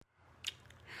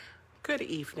Good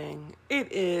evening.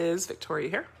 It is Victoria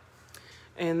here,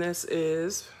 and this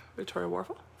is Victoria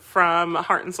Warfel from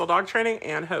Heart and Soul Dog Training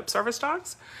and Hope Service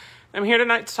Dogs. I'm here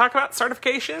tonight to talk about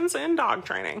certifications in dog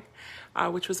training,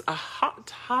 which was a hot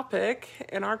topic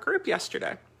in our group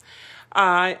yesterday.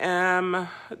 I am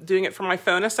doing it from my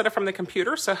phone instead of from the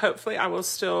computer, so hopefully I will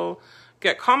still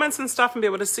get comments and stuff and be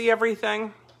able to see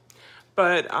everything,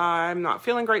 but I'm not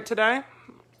feeling great today,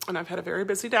 and I've had a very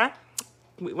busy day.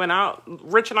 We went out,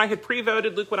 Rich and I had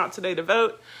pre-voted, Luke went out today to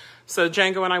vote, so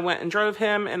Django and I went and drove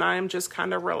him, and I am just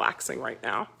kind of relaxing right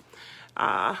now.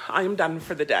 I am done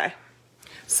for the day.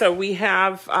 So we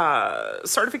have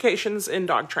certifications in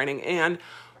dog training, and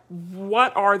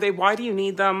what are they? Why do you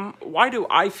need them? Why do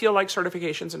I feel like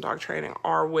certifications in dog training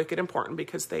are wicked important?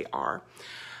 Because they are.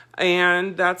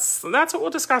 And that's what we'll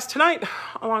discuss tonight,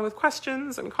 along with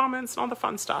questions and comments and all the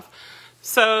fun stuff.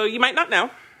 So you might not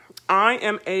know, I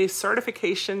am a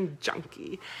certification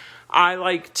junkie. I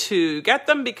like to get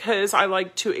them because I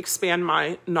like to expand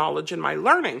my knowledge and my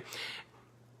learning.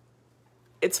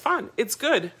 It's fun. It's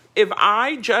good. If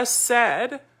I just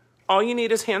said, all you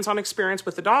need is hands-on experience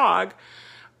with the dog,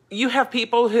 you have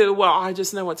people who, well, I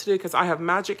just know what to do because I have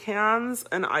magic hands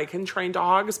and I can train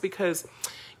dogs because,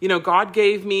 God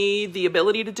gave me the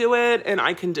ability to do it and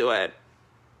I can do it.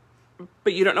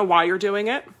 But you don't know why you're doing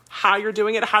it, how you're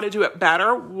doing it, how to do it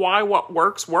better, why what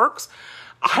works.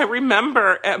 I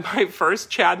remember at my first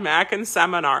Chad Mackin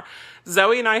seminar,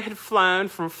 Zoe and I had flown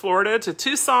from Florida to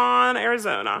Tucson,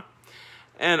 Arizona.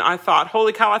 And I thought,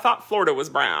 holy cow, I thought Florida was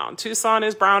brown. Tucson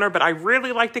is browner, but I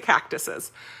really like the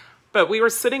cactuses. But we were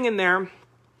sitting in there,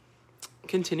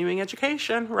 continuing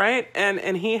education, right?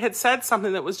 And he had said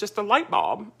something that was just a light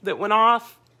bulb that went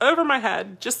off over my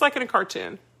head, just like in a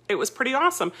cartoon. It was pretty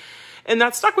awesome. And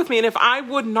that stuck with me. And if I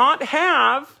would not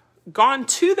have gone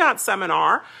to that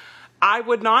seminar, I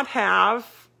wouldn't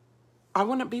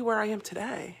be where I am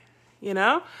today,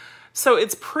 So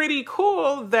it's pretty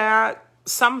cool that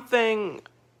something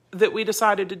that we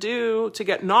decided to do to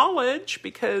get knowledge,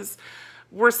 because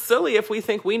we're silly if we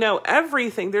think we know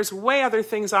everything. There's way other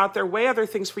things out there, way other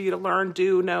things for you to learn,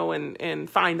 do, know, and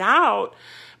find out.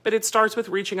 But it starts with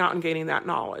reaching out and gaining that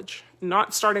knowledge,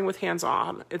 not starting with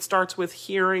hands-on. It starts with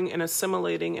hearing and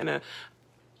assimilating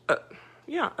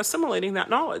assimilating that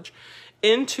knowledge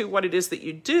into what it is that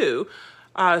you do.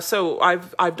 So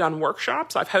I've done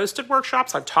workshops, I've hosted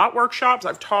workshops, I've taught workshops,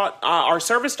 I've taught our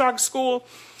service dog school.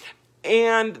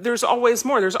 And there's always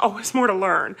more. There's always more to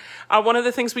learn. One of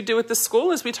the things we do at the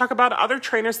school is we talk about other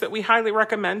trainers that we highly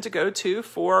recommend to go to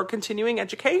for continuing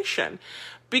education,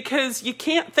 because you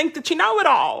can't think that you know it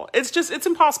all. It's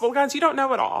impossible, guys. You don't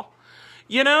know it all,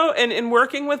 and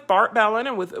working with Bart Bellin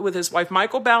and with his wife,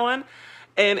 Michael Bellin,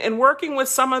 and working with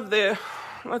some of the,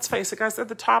 let's face it, guys, they're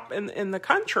the top in the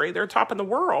country. They're top in the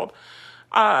world.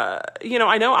 I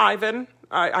know Ivan.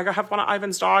 I have one of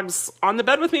Ivan's dogs on the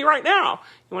bed with me right now.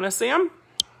 You want to see him?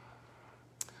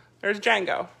 There's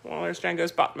Django. Well, there's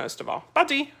Django's butt most of all.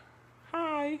 Buddy,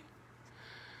 hi.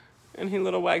 And he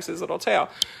little wags his little tail.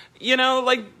 They know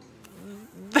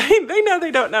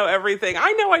they don't know everything.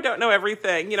 I know I don't know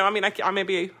everything.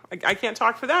 I can't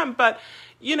talk for them, but,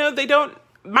 they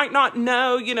might not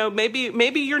know,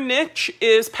 maybe your niche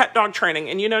is pet dog training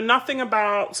and you know nothing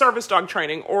about service dog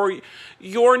training, or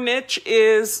your niche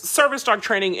is service dog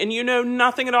training and you know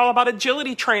nothing at all about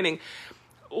agility training.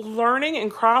 Learning and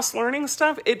cross-learning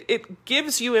stuff, it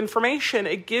gives you information,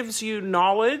 it gives you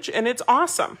knowledge, and it's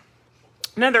awesome.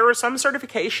 Now, there are some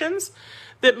certifications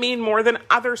that mean more than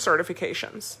other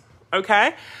certifications,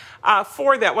 okay?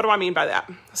 For that, what do I mean by that?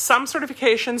 Some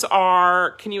certifications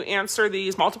are, can you answer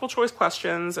these multiple choice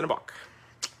questions in a book?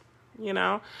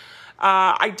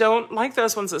 I don't like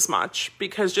those ones as much,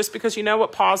 because just because you know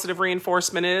what positive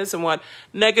reinforcement is and what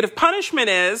negative punishment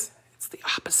is, it's the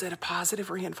opposite of positive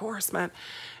reinforcement.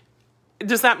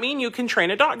 Does that mean you can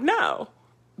train a dog? No,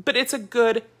 but it's a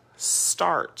good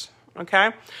start,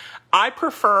 okay? I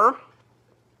prefer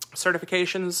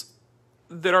certifications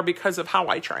that are because of how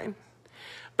I train.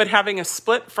 But having a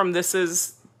split from, this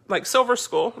is like Silver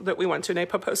School that we went to,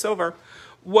 NAPOPO Silver,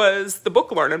 was the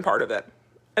book learning part of it.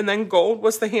 And then Gold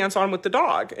was the hands-on with the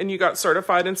dog. And you got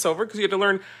certified in Silver because you had to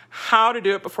learn how to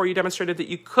do it before you demonstrated that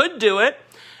you could do it.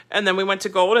 And then we went to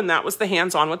Gold, and that was the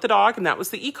hands-on with the dog, and that was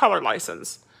the e-collar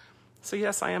license. So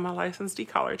yes, I am a licensed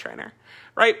e-collar trainer,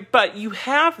 right? But you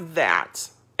have that,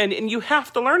 and you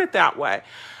have to learn it that way.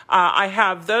 I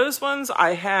have those ones.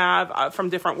 I have from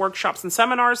different workshops and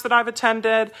seminars that I've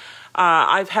attended.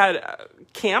 I've had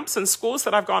camps and schools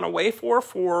that I've gone away for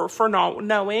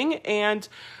knowing, and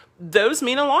those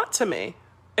mean a lot to me.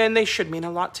 And they should mean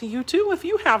a lot to you too if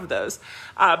you have those,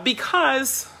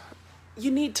 because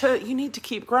you need to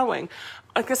keep growing.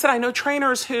 Like I said, I know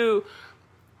trainers who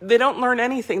they don't learn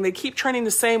anything. They keep training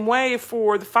the same way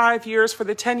for the 5 years, for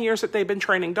the 10 years that they've been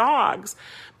training dogs,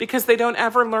 because they don't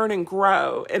ever learn and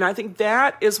grow. And I think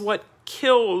that is what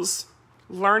kills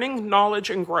learning, knowledge,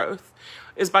 and growth,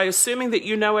 is by assuming that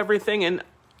you know everything and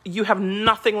you have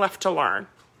nothing left to learn.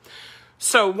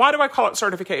 So why do I call it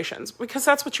certifications? Because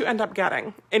that's what you end up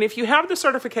getting. And if you have the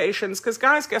certifications, because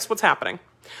guys, guess what's happening?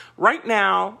 Right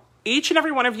now, each and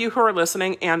every one of you who are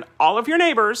listening and all of your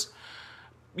neighbors,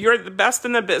 you're the best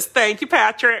in the biz. Thank you,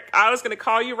 Patrick. I was going to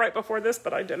call you right before this,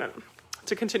 but I didn't,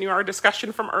 to continue our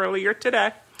discussion from earlier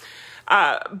today.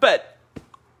 But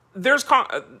there's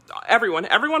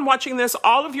everyone watching this,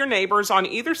 all of your neighbors on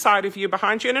either side of you,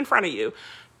 behind you and in front of you,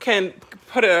 can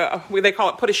put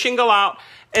put a shingle out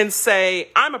and say,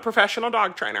 I'm a professional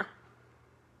dog trainer.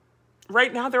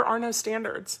 Right now, there are no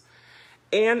standards.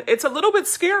 And it's a little bit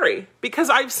scary, because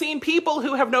I've seen people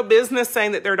who have no business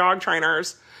saying that they're dog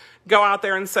trainers go out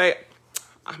there and say,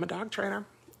 I'm a dog trainer.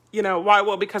 You know, why?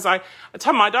 Well, because I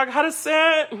taught my dog how to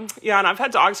sit. Yeah, and I've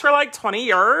had dogs for like 20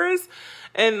 years.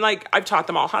 And like, I've taught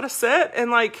them all how to sit. And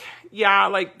like, yeah,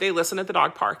 like they listen at the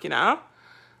dog park, you know?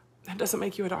 That doesn't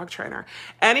make you a dog trainer.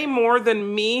 Any more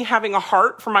than me having a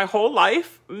heart for my whole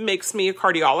life makes me a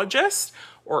cardiologist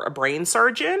or a brain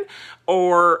surgeon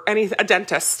or a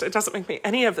dentist. It doesn't make me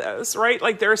any of those, right?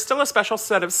 Like, there is still a special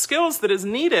set of skills that is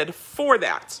needed for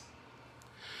that.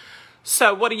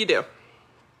 So what do?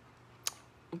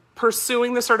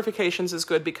 Pursuing the certifications is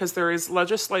good, because there is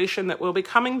legislation that will be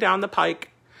coming down the pike,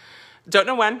 don't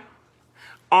know when,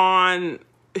 on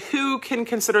who can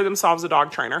consider themselves a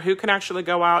dog trainer, who can actually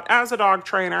go out as a dog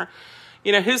trainer.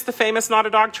 You know, who's the famous not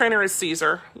a dog trainer is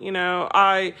Caesar. You know,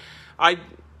 I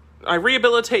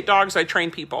rehabilitate dogs, I train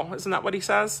people. Isn't that what he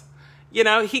says? You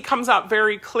know, he comes out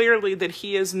very clearly that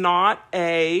he is not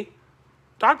a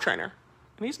dog trainer.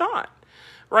 And he's not,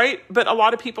 right? But a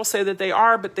lot of people say that they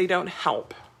are, but they don't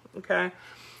help, okay?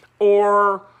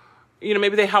 Or, you know,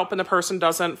 maybe they help and the person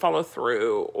doesn't follow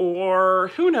through,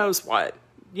 or who knows what.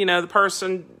 You know, the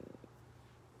person,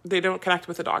 they don't connect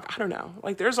with the dog. I don't know.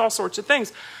 Like, there's all sorts of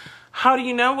things. How do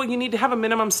you know? Well, you need to have a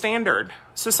minimum standard.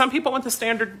 So some people want the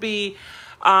standard to be,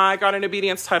 I got an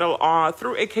obedience title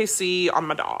through AKC on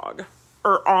my dog,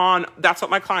 or that's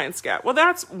what my clients get. Well,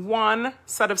 that's one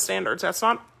set of standards. That's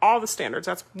not all the standards.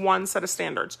 That's one set of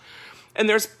standards. And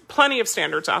there's plenty of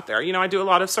standards out there. You know, I do a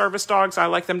lot of service dogs. I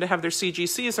like them to have their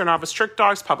CGCs, their novice trick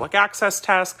dogs, public access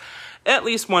tests, at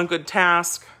least one good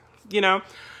task, you know,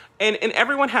 and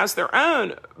everyone has their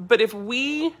own. But if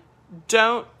we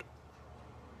don't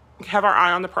have our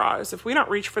eye on the prize, if we don't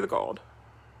reach for the gold,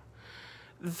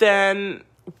 then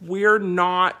we're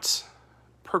not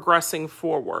progressing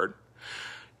forward.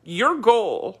 Your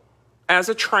goal as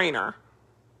a trainer,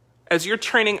 as you're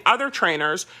training other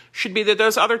trainers, should be that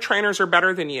those other trainers are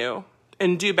better than you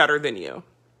and do better than you.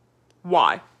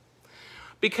 Why?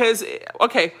 Because,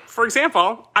 okay, for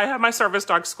example, I have my service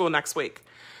dog school next week.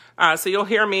 So you'll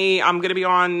hear me. I'm going to be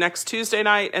on next Tuesday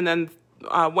night, and then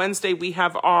Wednesday we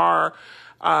have our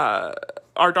dog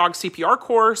CPR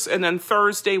course, and then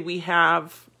Thursday we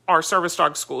have our service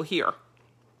dog school here.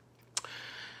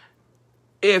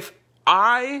 If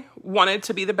I wanted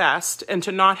to be the best and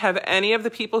to not have any of the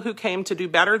people who came to do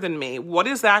better than me, what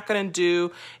is that going to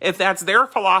do if that's their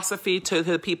philosophy to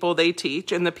the people they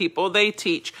teach and the people they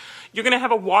teach? You're going to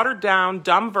have a watered down,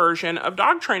 dumb version of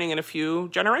dog training in a few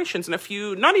generations,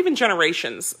 not even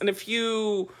generations, in a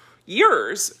few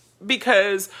years.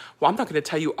 Because, well, I'm not going to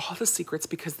tell you all the secrets,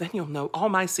 because then you'll know all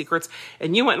my secrets,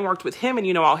 and you went and worked with him and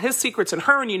you know all his secrets, and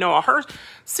her and you know all her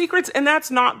secrets. And that's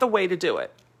not the way to do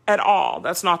it at all.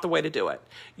 That's not the way to do it.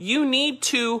 You need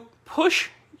to push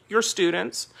your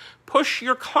students, push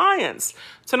your clients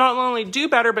to not only do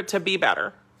better, but to be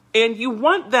better. And you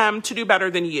want them to do better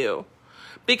than you.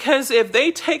 Because if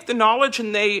they take the knowledge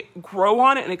and they grow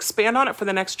on it and expand on it for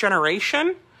the next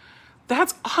generation,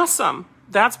 that's awesome.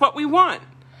 That's what we want.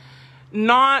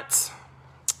 Not,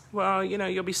 well, you know,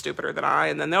 you'll be stupider than I,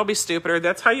 and then they'll be stupider.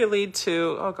 That's how you lead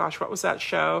to, oh gosh, what was that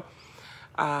show?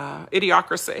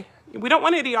 Idiocracy. We don't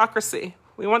want idiocracy.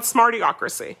 We want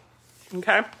smartiocracy.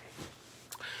 Okay?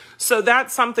 So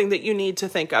that's something that you need to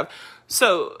think of.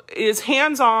 So is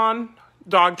hands-on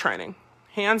dog training,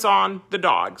 hands-on the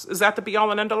dogs, is that the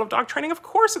be-all and end-all of dog training? Of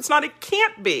course it's not. It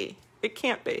can't be. It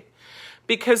can't be.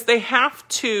 Because they have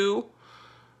to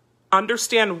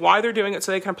understand why they're doing it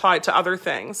so they can apply it to other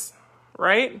things,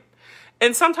 right?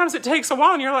 And sometimes it takes a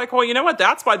while, and you're like, well, you know what?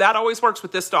 That's why that always works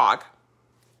with this dog.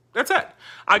 That's it.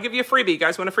 I'll give you a freebie. You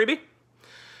guys want a freebie?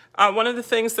 One of the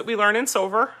things that we learn in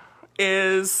Silver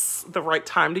is the right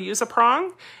time to use a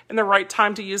prong and the right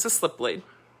time to use a slip lead.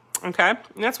 Okay,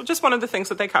 and that's just one of the things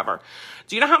that they cover.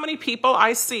 Do you know how many people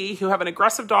I see who have an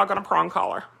aggressive dog on a prong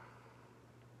collar?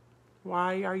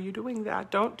 Why are you doing that?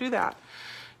 Don't do that.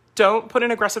 Don't put an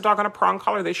aggressive dog on a prong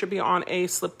collar. They should be on a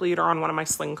slip lead or on one of my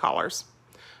sling collars,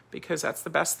 because that's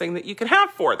the best thing that you can have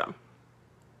for them.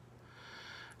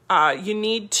 You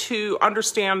need to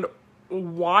understand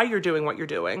why you're doing what you're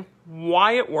doing,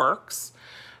 why it works,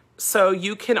 so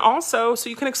you can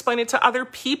explain it to other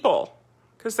people.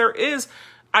 Because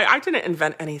I didn't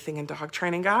invent anything in dog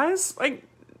training, guys. Like,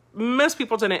 most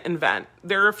people didn't invent.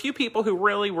 There are a few people who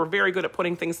really were very good at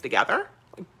putting things together.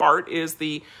 Like Bart is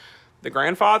the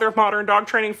grandfather of modern dog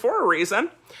training for a reason.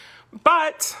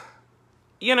 But,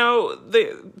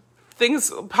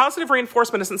 positive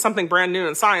reinforcement isn't something brand new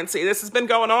and sciencey. This has been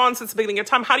going on since the beginning of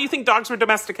time. How do you think dogs were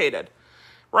domesticated?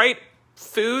 Right?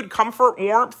 Food, comfort,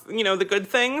 warmth, the good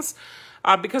things.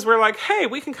 Because we're like, hey,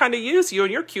 we can kind of use you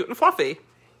and you're cute and fluffy.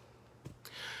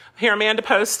 Here, Amanda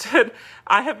posted,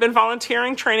 I have been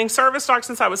volunteering training service dogs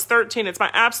since I was 13. It's my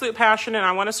absolute passion, and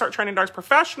I want to start training dogs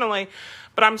professionally,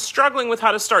 but I'm struggling with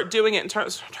how to start doing it in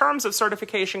terms of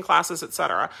certification classes,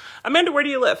 etc. Amanda, where do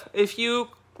you live? If you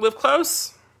live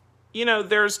close,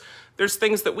 there's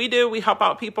things that we do. We help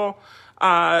out people.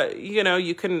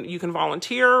 You can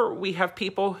volunteer. We have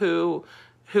people who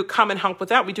come and help with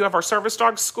that. We do have our service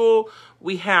dog school.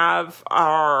 We have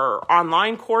our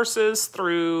online courses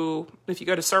through, if you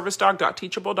go to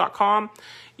servicedog.teachable.com,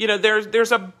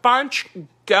 there's a bunch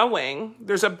going.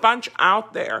 There's a bunch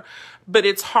out there, but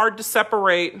it's hard to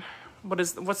separate,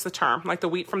 what's the term? Like the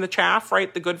wheat from the chaff,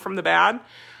 right? The good from the bad.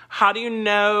 How do you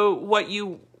know what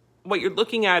you're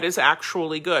looking at is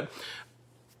actually good?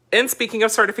 And speaking of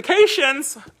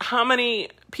certifications, how many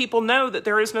people know that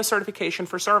there is no certification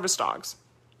for service dogs?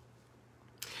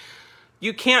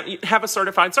 You can't have a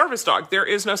certified service dog. There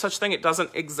is no such thing. It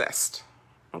doesn't exist.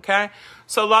 Okay?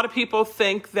 So a lot of people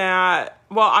think that,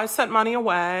 well, I sent money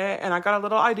away and I got a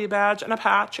little ID badge and a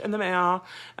patch in the mail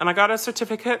and I got a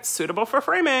certificate suitable for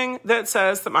framing that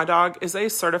says that my dog is a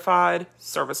certified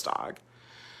service dog.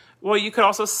 Well, you could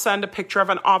also send a picture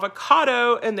of an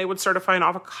avocado and they would certify an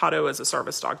avocado as a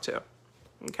service dog too.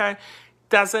 Okay?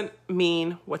 Doesn't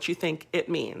mean what you think it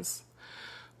means.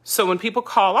 So when people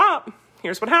call up,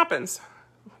 here's what happens.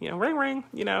 Ring, ring.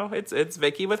 It's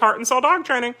Vicki with Heart and Soul Dog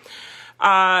Training.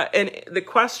 And the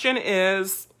question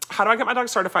is, how do I get my dog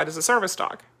certified as a service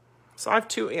dog? So I have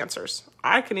two answers.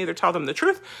 I can either tell them the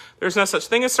truth. There's no such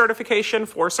thing as certification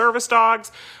for service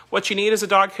dogs. What you need is a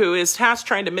dog who is task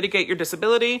trained to mitigate your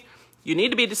disability. You need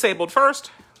to be disabled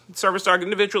first. Service dog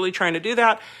individually trying to do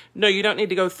that. No, you don't need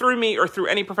to go through me or through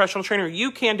any professional trainer. You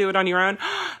can do it on your own.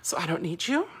 So I don't need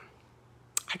you.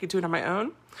 I could do it on my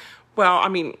own. Well,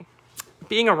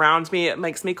 being around me, it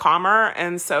makes me calmer.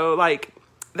 And so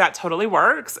that totally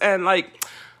works. And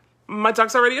my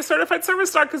dog's already a certified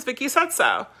service dog because Vicki said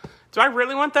so. Do I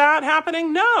really want that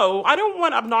happening? No, I don't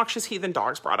want obnoxious heathen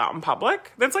dogs brought out in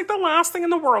public. That's the last thing in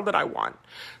the world that I want.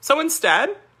 So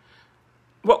instead,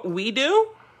 what we do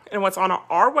and what's on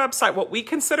our website, what we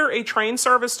consider a trained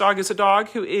service dog is a dog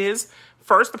who is,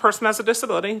 first, the person has a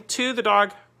disability. 2, the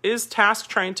dog is task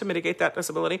trained to mitigate that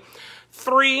disability.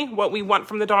 3, what we want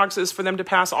from the dogs is for them to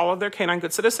pass all of their canine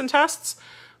good citizen tests.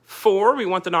 4, we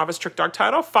want the novice trick dog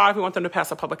title. 5, we want them to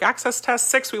pass a public access test.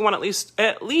 6, we want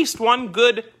at least one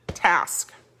good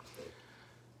task.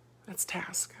 That's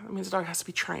task. That means the dog has to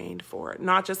be trained for it,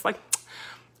 not just my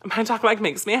dog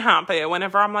makes me happy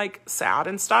whenever I'm sad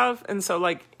and stuff. And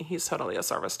so he's totally a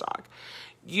service dog.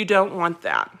 You don't want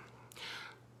that.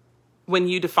 When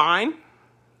you define,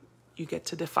 you get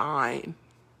to define,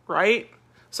 right?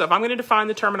 So if I'm going to define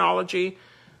the terminology,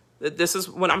 that this is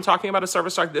when I'm talking about a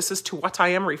service dog, this is to what I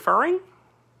am referring,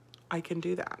 I can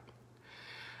do that.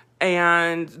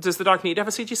 And does the dog need to have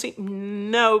a CGC?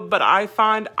 No, but I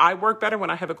find I work better when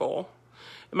I have a goal.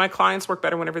 And my clients work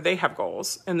better whenever they have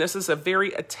goals. And this is a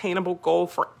very attainable goal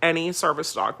for any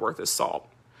service dog worth his salt.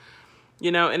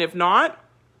 And if not,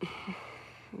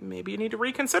 maybe you need to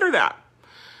reconsider that.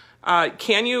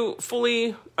 Can you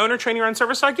fully owner train your own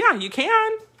service dog? Yeah, you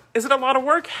can. Is it a lot of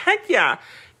work? Heck yeah.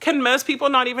 Can most people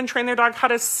not even train their dog how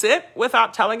to sit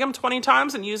without telling them 20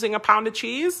 times and using a pound of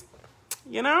cheese?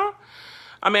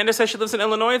 Amanda says she lives in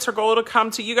Illinois. It's her goal to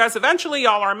come to you guys eventually.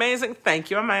 Y'all are amazing.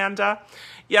 Thank you, Amanda.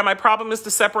 Yeah, my problem is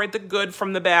to separate the good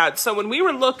from the bad. So when we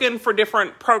were looking for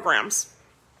different programs,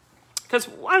 because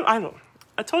I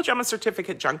told you I'm a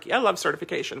certificate junkie. I love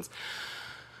certifications.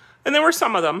 And there were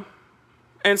some of them.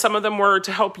 And some of them were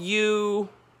to help you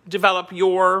develop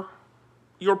your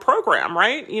program,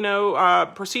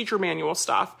 right? Procedure manual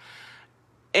stuff.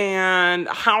 and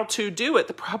how to do it.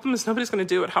 The problem is nobody's going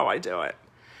to do it how I do it.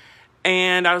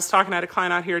 And I was I had a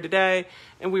client out here today,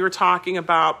 and we were talking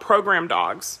about program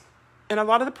dogs. And a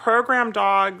lot of the program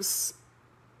dogs,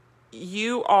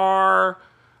 you are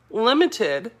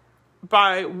limited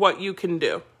by what you can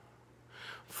do.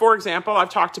 For example, I've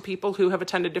talked to people who have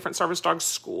attended different service dog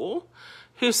school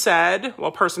who said, well,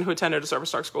 a person who attended a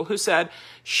service dog school who said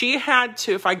she had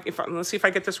to, let's see if I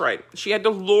get this right. She had to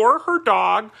lure her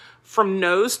dog from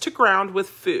nose to ground with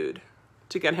food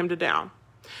to get him to down.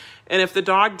 And if the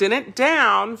dog didn't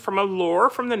down from a lure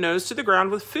from the nose to the ground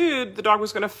with food, the dog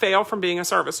was going to fail from being a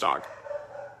service dog.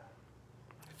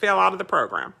 Fail out of the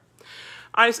program.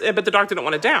 But the dog didn't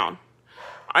want to down.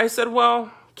 I said,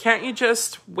 well, can't you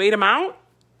just wait him out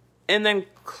and then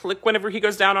click whenever he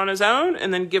goes down on his own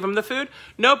and then give him the food?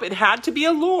 Nope, it had to be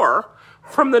a lure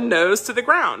from the nose to the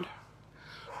ground.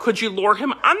 Could you lure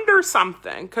him under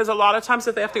something? Because a lot of times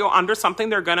if they have to go under something,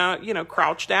 they're going to,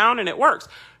 crouch down and it works.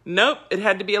 Nope, it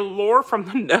had to be a lure from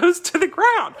the nose to the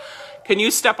ground. Can you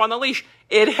step on the leash?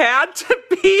 It had to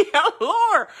be a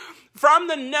lure from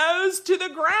the nose to the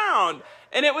ground.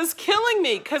 And it was killing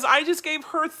me because I just gave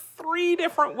her 3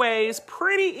 different ways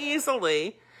pretty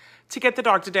easily to get the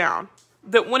dog to down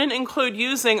that wouldn't include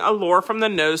using a lure from the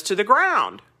nose to the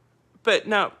ground. But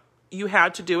no, you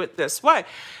had to do it this way.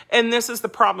 And this is the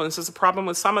problem. This is a problem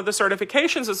with some of the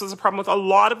certifications. This is a problem with a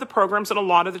lot of the programs and a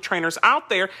lot of the trainers out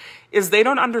there is they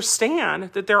don't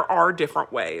understand that there are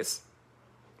different ways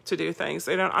to do things.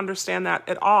 They don't understand that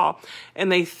at all.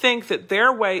 And they think that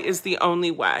their way is the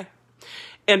only way.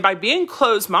 And by being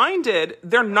closed-minded,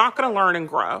 they're not going to learn and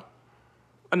grow.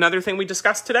 Another thing we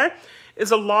discussed today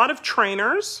is a lot of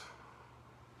trainers,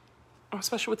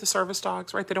 especially with the service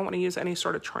dogs, right? They don't want to use any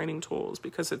sort of training tools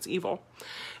because it's evil.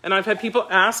 And I've had people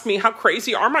ask me, how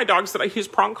crazy are my dogs that I use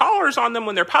prong collars on them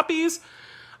when they're puppies?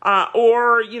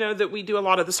 Or, that we do a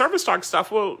lot of the service dog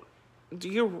stuff. Well, do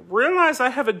you realize I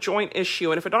have a joint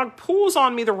issue? And if a dog pulls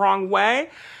on me the wrong way,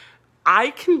 I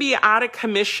can be out of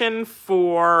commission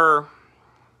for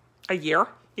a year.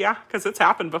 Yeah, because it's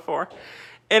happened before.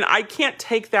 And I can't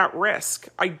take that risk.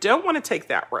 I don't want to take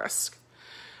that risk.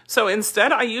 So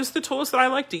instead, I use the tools that I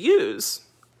like to use,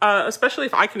 especially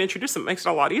if I can introduce them. It makes it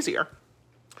a lot easier.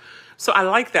 So I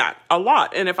like that a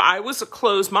lot. And if I was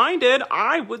closed-minded,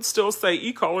 I would still say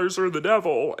e-collars are the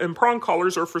devil and prong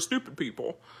collars are for stupid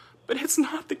people. But it's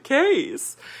not the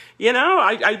case.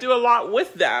 I do a lot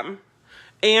with them.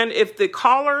 And if the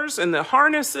collars and the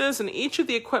harnesses and each of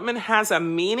the equipment has a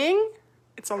meaning,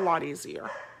 it's a lot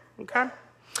easier. Okay?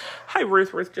 Hi,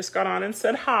 Ruth. Ruth just got on and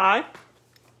said hi.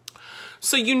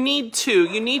 So you need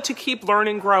to keep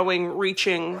learning, growing,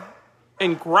 reaching,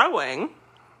 and growing.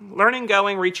 Learning,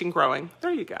 going, reaching, growing.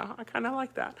 There you go. I kind of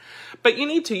like that. But you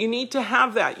need to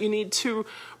have that. You need to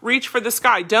reach for the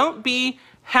sky. Don't be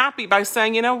happy by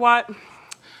saying, you know what?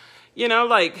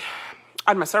 I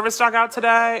had my service dog out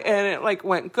today and it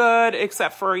went good,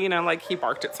 except for, he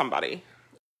barked at somebody.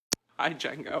 Hi,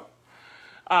 Django.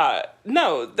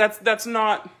 No, that's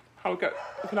not how it goes.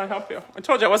 Can I help you? I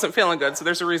told you I wasn't feeling good, so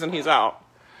there's a reason he's out.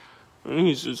 And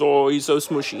he's so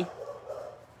smushy.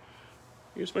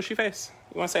 Your smushy face.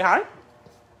 You want to say hi?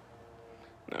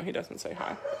 No, he doesn't say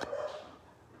hi.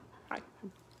 Hi.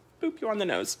 Boop you on the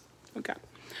nose. Okay.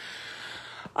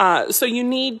 So you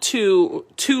need to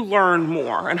learn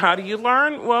more. And how do you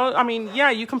learn? Well,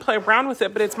 you can play around with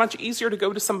it, but it's much easier to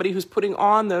go to somebody who's putting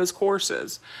on those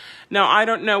courses. Now, I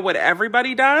don't know what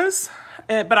everybody does,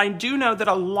 but I do know that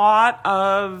a lot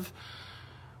of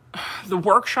the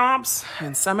workshops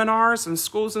and seminars and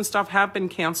schools and stuff have been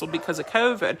canceled because of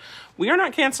COVID. We are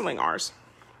not canceling ours.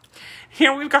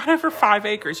 Here we've got over 5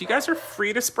 acres. You guys are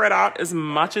free to spread out as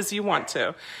much as you want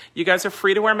to. You guys are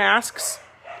free to wear masks.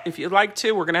 If you'd like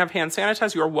to, we're going to have hand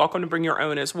sanitizer. You are welcome to bring your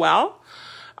own as well.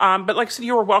 But like I said,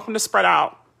 you are welcome to spread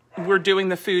out. We're doing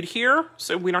the food here,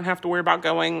 so we don't have to worry about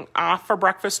going off for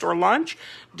breakfast or lunch.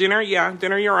 Dinner,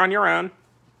 you're on your own.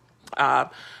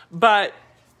 But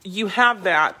you have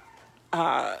that,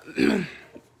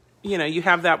 you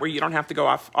have that where you don't have to go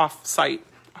off site,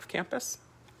 off campus,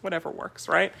 whatever works,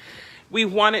 right? We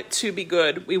want it to be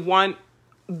good. We want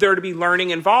there to be learning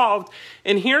involved.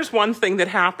 And here's one thing that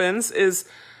happens is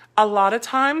a lot of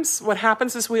times what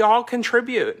happens is we all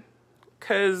contribute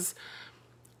because,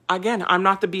 again, I'm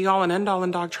not the be-all and end-all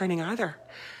in dog training either.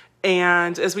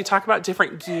 And as we talk about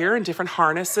different gear and different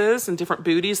harnesses and different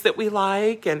booties that we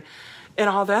like and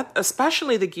all that,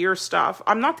 especially the gear stuff,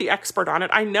 I'm not the expert on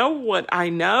it. I know what I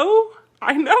know.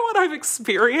 I know what I've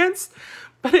experienced,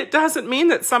 but it doesn't mean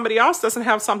that somebody else doesn't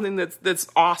have something that's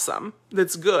awesome,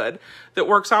 that's good, that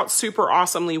works out super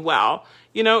awesomely well,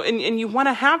 and you want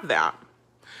to have that.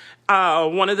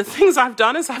 One of the things I've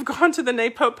done is I've gone to the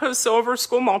Napopo Silver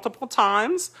School multiple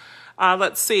times.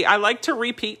 Let's see. I like to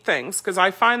repeat things because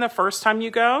I find the first time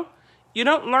you go, you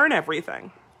don't learn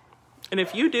everything. And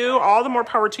if you do, all the more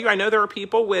power to you. I know there are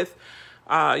people with,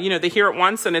 they hear it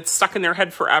once and it's stuck in their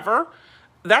head forever.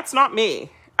 That's not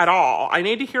me at all. I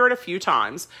need to hear it a few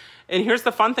times. And here's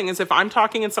the fun thing is if I'm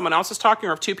talking and someone else is talking,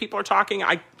 or if two people are talking,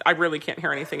 I really can't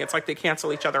hear anything. It's like they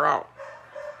cancel each other out.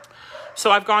 So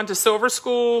I've gone to Silver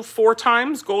School 4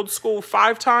 times, Gold School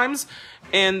 5 times,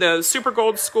 and the Super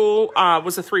Gold School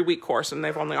was a 3-week course, and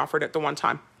they've only offered it the one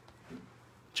time.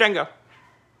 Django,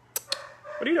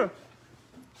 what are you doing?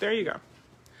 There you go.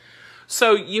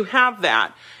 So you have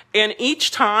that. And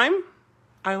each time,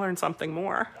 I learn something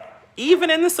more.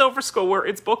 Even in the Silver School, where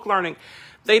it's book learning,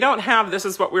 they don't have this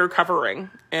is what we were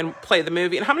covering and play the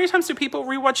movie. And how many times do people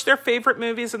rewatch their favorite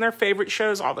movies and their favorite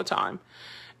shows all the time?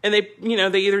 And they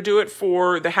either do it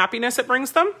for the happiness it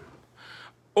brings them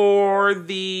or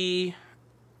the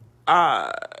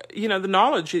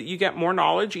knowledge. You get more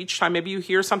knowledge each time. Maybe you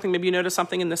hear something, maybe you notice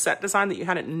something in the set design that you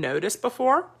hadn't noticed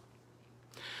before.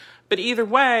 But either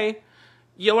way,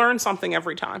 you learn something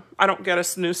every time. I don't get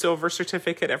a new silver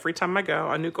certificate every time I go,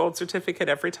 a new gold certificate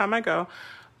every time I go.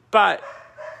 But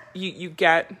you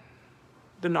get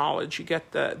the knowledge. You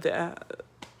get the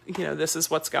this is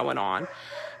what's going on.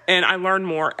 And I learn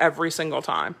more every single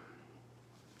time.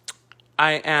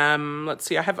 I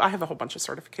have a whole bunch of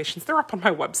certifications. They're up on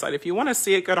my website. If you want to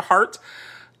see it, go to Heart,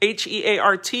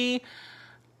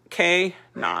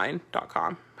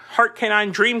 HEARTK9.com. Heart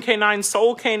K9, Dream K9,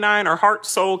 Soul K9, or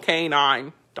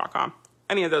HeartSoulK9.com.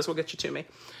 Any of those will get you to me.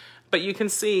 But you can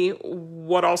see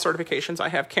what all certifications I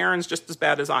have. Karen's just as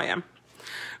bad as I am.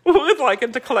 Would like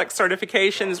him to collect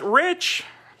certifications. Rich,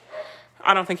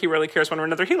 I don't think he really cares one way or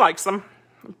another. He likes them,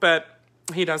 but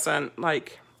he doesn't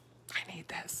like, I need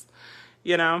this,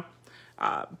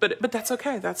 But that's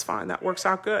okay. That's fine. That works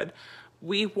out good.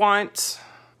 We want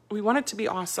it to be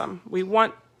awesome. We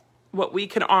want what we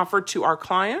can offer to our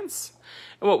clients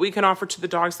and what we can offer to the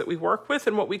dogs that we work with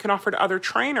and what we can offer to other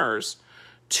trainers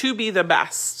to be the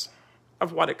best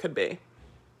of what it could be.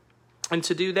 And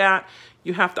to do that,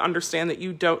 you have to understand that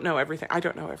you don't know everything. I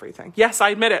don't know everything. Yes, I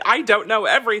admit it. I don't know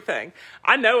everything.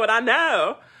 I know what I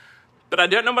know, but I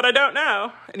don't know what I don't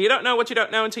know. And you don't know what you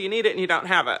don't know until you need it and you don't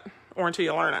have it, or until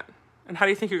you learn it. And how do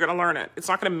you think you're going to learn it? It's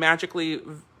not going to magically,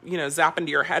 zap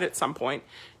into your head at some point.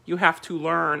 You have to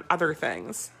learn other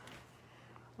things.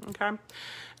 Okay? And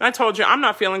I told you, I'm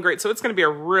not feeling great, so it's going to be a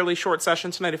really short session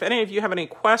tonight. If any of you have any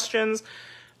questions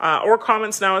or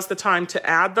comments, now is the time to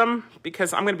add them,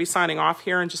 because I'm going to be signing off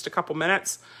here in just a couple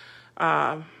minutes.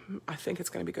 I think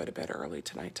it's going to be go to bed early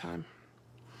tonight time.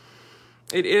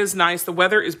 It is nice. The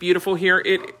weather is beautiful here.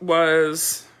 It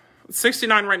was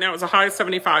 69 right now. It was a high of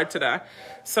 75 today.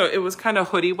 So it was kind of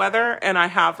hoodie weather, and I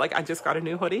just got a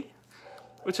new hoodie,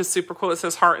 which is super cool. It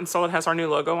says Heart and Soul. It has our new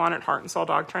logo on it, Heart and Soul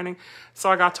Dog Training. So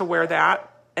I got to wear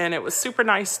that, and it was super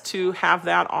nice to have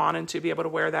that on and to be able to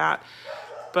wear that.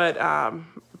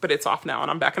 But it's off now,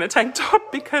 and I'm back in a tank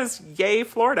top because yay,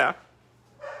 Florida.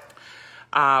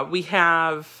 We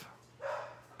have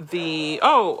the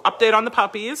update on the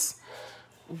puppies.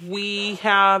 We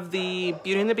have the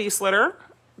Beauty and the Beast litter.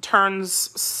 Turns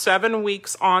 7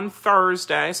 weeks on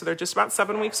Thursday, so they're just about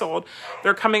 7 weeks old.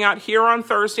 They're coming out here on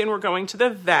Thursday, and we're going to the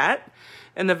vet,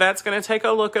 and the vet's going to take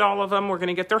a look at all of them. We're going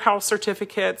to get their health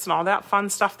certificates and all that fun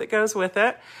stuff that goes with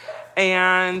it.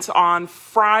 And on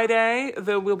Friday,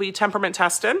 they will be temperament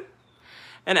tested,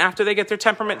 and after they get their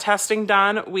temperament testing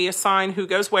done, we assign who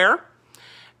goes where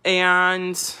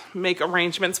and make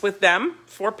arrangements with them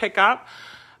for pickup.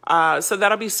 So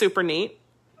that'll be super neat.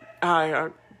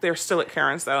 They're still at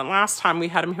Karen's, though. And last time we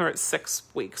had them here at 6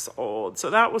 weeks old. So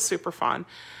that was super fun.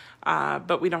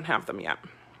 But we don't have them yet.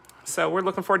 So we're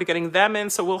looking forward to getting them in.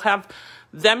 So we'll have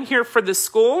them here for the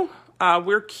school.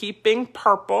 We're keeping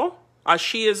Purple.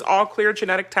 She is all clear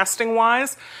genetic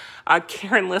testing-wise.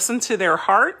 Karen listened to their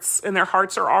hearts, and their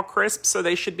hearts are all crisp, so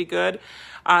they should be good.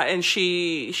 And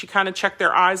she kind of checked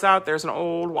their eyes out. There's an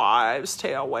old wives'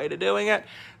 tale way to doing it.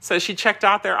 So she checked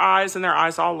out their eyes, and their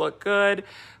eyes all look good.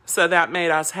 So that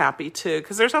made us happy too,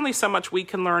 because there's only so much we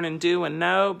can learn and do and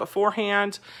know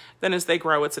beforehand. Then as they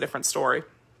grow, it's a different story.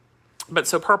 But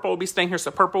so Purple will be staying here.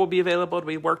 So Purple will be available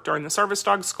to work during the service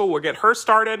dog school. We'll get her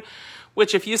started,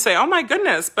 which if you say, oh my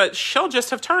goodness, but she'll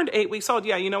just have turned 8 weeks old.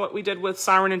 Yeah, you know what we did with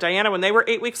Siren and Diana when they were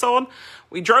 8 weeks old?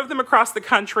 We drove them across the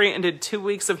country and did 2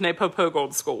 weeks of Napopo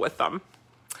Gold School with them.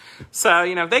 So,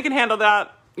 if they can handle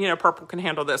that, Purple can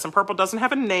handle this. And Purple doesn't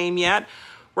have a name yet.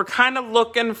 We're kind of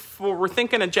we're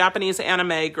thinking a Japanese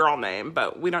anime girl name,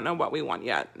 but we don't know what we want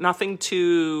yet. Nothing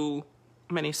too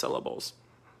many syllables.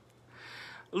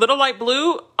 Little Light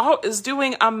Blue, is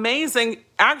doing amazing.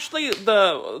 Actually,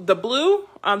 the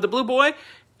blue boy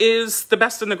is the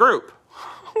best in the group.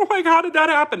 Oh my God, how did that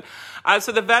happen?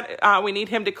 So the vet, we need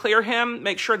him to clear him,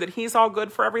 make sure that he's all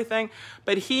good for everything.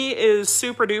 But he is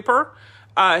super duper.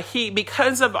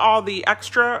 Because of all the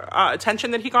extra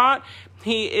attention that he got,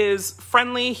 he is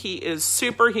friendly. He is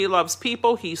super. He loves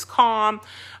people. He's calm.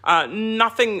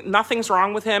 Nothing's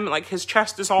wrong with him. Like, his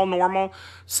chest is all normal.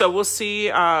 So we'll see,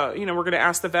 we're going to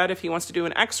ask the vet if he wants to do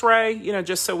an x-ray,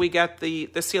 just so we get the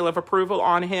seal of approval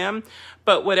on him.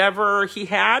 But whatever he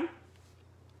had,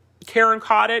 Karen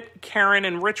caught it. Karen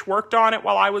and Rich worked on it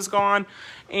while I was gone,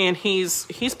 and he's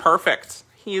perfect.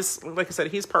 He's, like I said,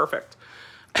 he's perfect.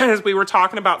 As we were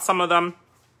talking about some of them,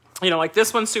 like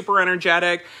this one's super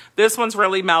energetic. This one's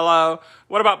really mellow.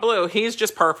 What about Blue? He's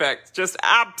just perfect. Just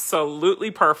absolutely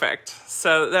perfect.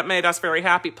 So that made us very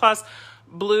happy. Plus,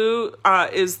 Blue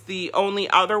is the only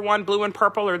other one. Blue and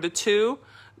Purple are the two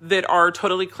that are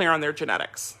totally clear on their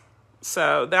genetics.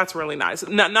 So that's really nice.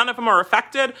 None of them are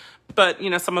affected, but,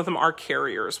 some of them are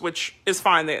carriers, which is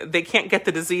fine. They can't get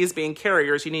the disease being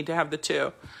carriers. You need to have the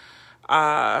two.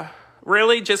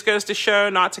 Really just goes to show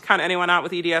not to count anyone out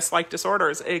with EDS-like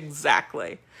disorders.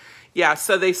 Exactly. Yeah,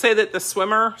 so they say that the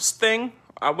swimmer thing,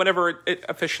 whatever it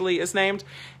officially is named,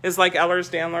 is like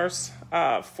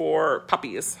Ehlers-Danlos for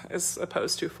puppies as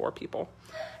opposed to for people.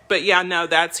 But yeah, no,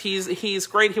 he's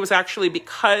great. He was actually,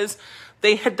 because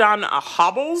they had done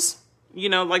hobbles,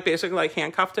 basically like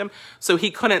handcuffed him, so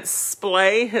he couldn't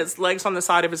splay his legs on the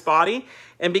side of his body.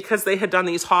 And because they had done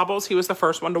these hobbles, he was the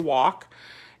first one to walk.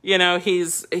 He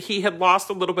had lost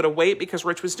a little bit of weight because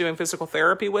Rich was doing physical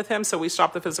therapy with him. So we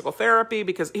stopped the physical therapy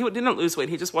because he didn't lose weight.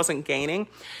 He just wasn't gaining.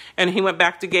 And he went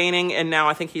back to gaining. And now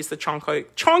I think he's the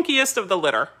chunkiest of the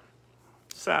litter.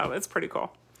 So it's pretty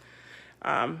cool.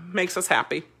 Makes us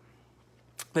happy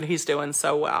that he's doing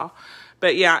so well.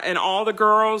 But yeah, and all the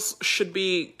girls should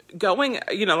be going,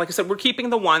 like I said, we're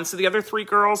keeping the one. So the other 3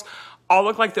 girls all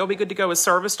look like they'll be good to go as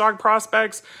service dog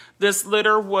prospects. This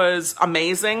litter was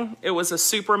amazing. It was a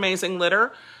super amazing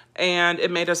litter, and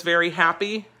it made us very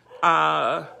happy.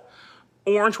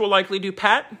 Orange will likely do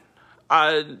pet,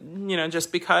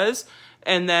 just because.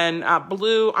 And then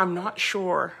Blue, I'm not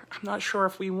sure. I'm not sure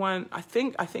if we want. I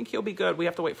think he'll be good. We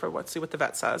have to wait for see what the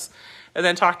vet says, and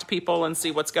then talk to people and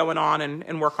see what's going on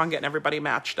and work on getting everybody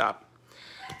matched up.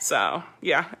 So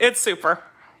yeah, it's super.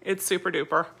 It's super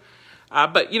duper.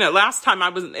 But, last time I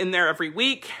was in there every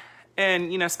week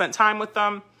and, spent time with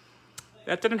them.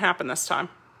 That didn't happen this time.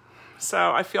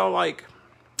 So I feel like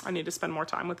I need to spend more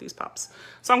time with these pups.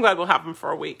 So I'm glad we'll have them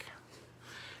for a week.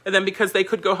 And then because they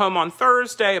could go home on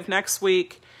Thursday of next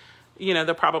week,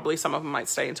 they'll probably, some of them might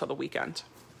stay until the weekend.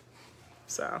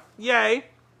 So, yay.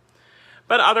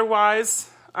 But otherwise,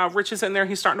 Rich is in there.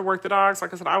 He's starting to work the dogs.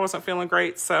 Like I said, I wasn't feeling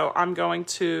great, so I'm going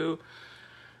to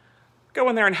go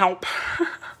in there and help.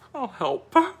 I'll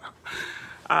help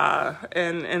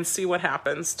and see what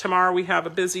happens. Tomorrow we have a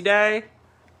busy day,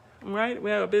 right? We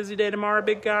have a busy day tomorrow,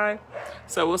 big guy.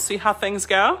 So we'll see how things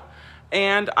go.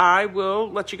 And I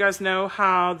will let you guys know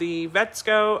how the vets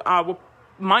go. We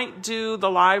might do the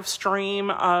live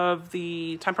stream of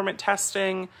the temperament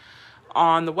testing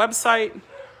on the website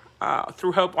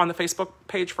through Hope, on the Facebook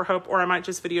page for Hope, or I might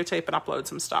just videotape and upload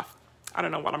some stuff. I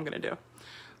don't know what I'm going to do.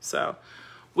 So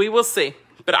we will see.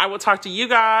 But I will talk to you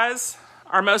guys.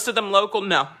 Are most of them local?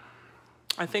 No.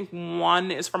 I think one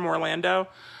is from Orlando.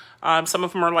 Some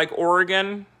of them are like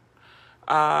Oregon.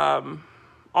 All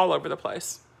over the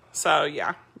place. So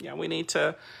yeah, we need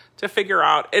to figure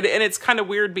out. And it's kind of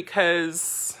weird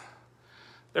because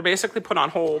they're basically put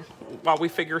on hold while we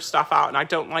figure stuff out. And I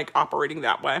don't like operating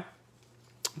that way.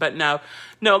 But no,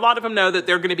 a lot of them know that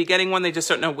they're going to be getting one. They just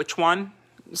don't know which one.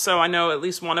 So I know at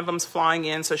least one of them's flying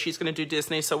in, so she's going to do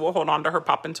Disney. So we'll hold on to her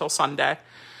pup until Sunday.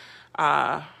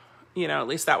 At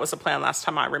least that was the plan last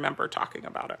time I remember talking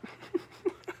about it.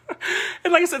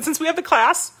 And like I said, since we have the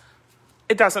class,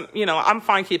 it doesn't, I'm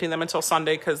fine keeping them until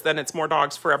Sunday because then it's more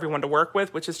dogs for everyone to work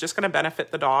with, which is just going to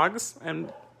benefit the dogs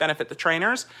and benefit the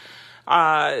trainers.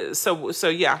 So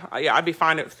yeah, I'd be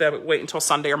fine if they wait until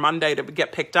Sunday or Monday to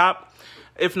get picked up.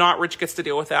 If not, Rich gets to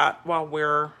deal with that while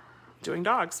we're doing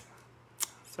dogs.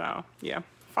 So, yeah,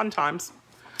 fun times.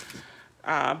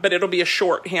 But it'll be a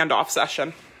short handoff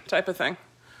session type of thing.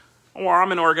 Or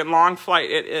I'm in Oregon. Long flight.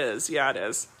 It is. Yeah, it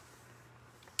is.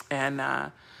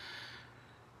 And,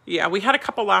 we had a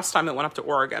couple last time that went up to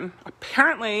Oregon.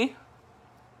 Apparently,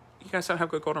 you guys don't have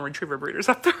good golden retriever breeders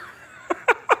up there.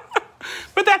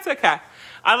 But But that's okay.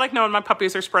 I like knowing my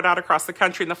puppies are spread out across the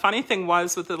country. And the funny thing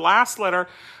was with the last litter,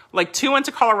 like 2 went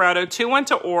to Colorado, 2 went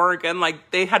to Oregon.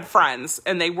 Like they had friends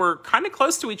and they were kind of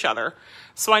close to each other.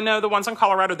 So I know the ones in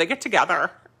Colorado, they get together.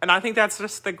 And I think that's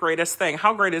just the greatest thing.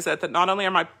 How great is it that not only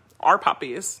are our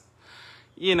puppies,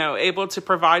 you know, able to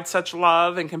provide such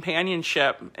love and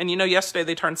companionship. And, you know, yesterday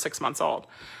they turned 6 months old,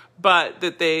 but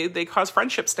that they cause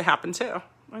friendships to happen too.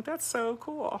 Like, that's so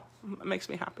cool. It makes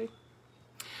me happy.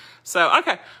 So,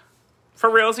 okay. For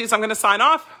realsies, I'm going to sign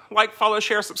off. Like, follow,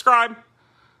 share, subscribe.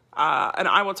 And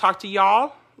I will talk to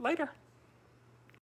y'all later.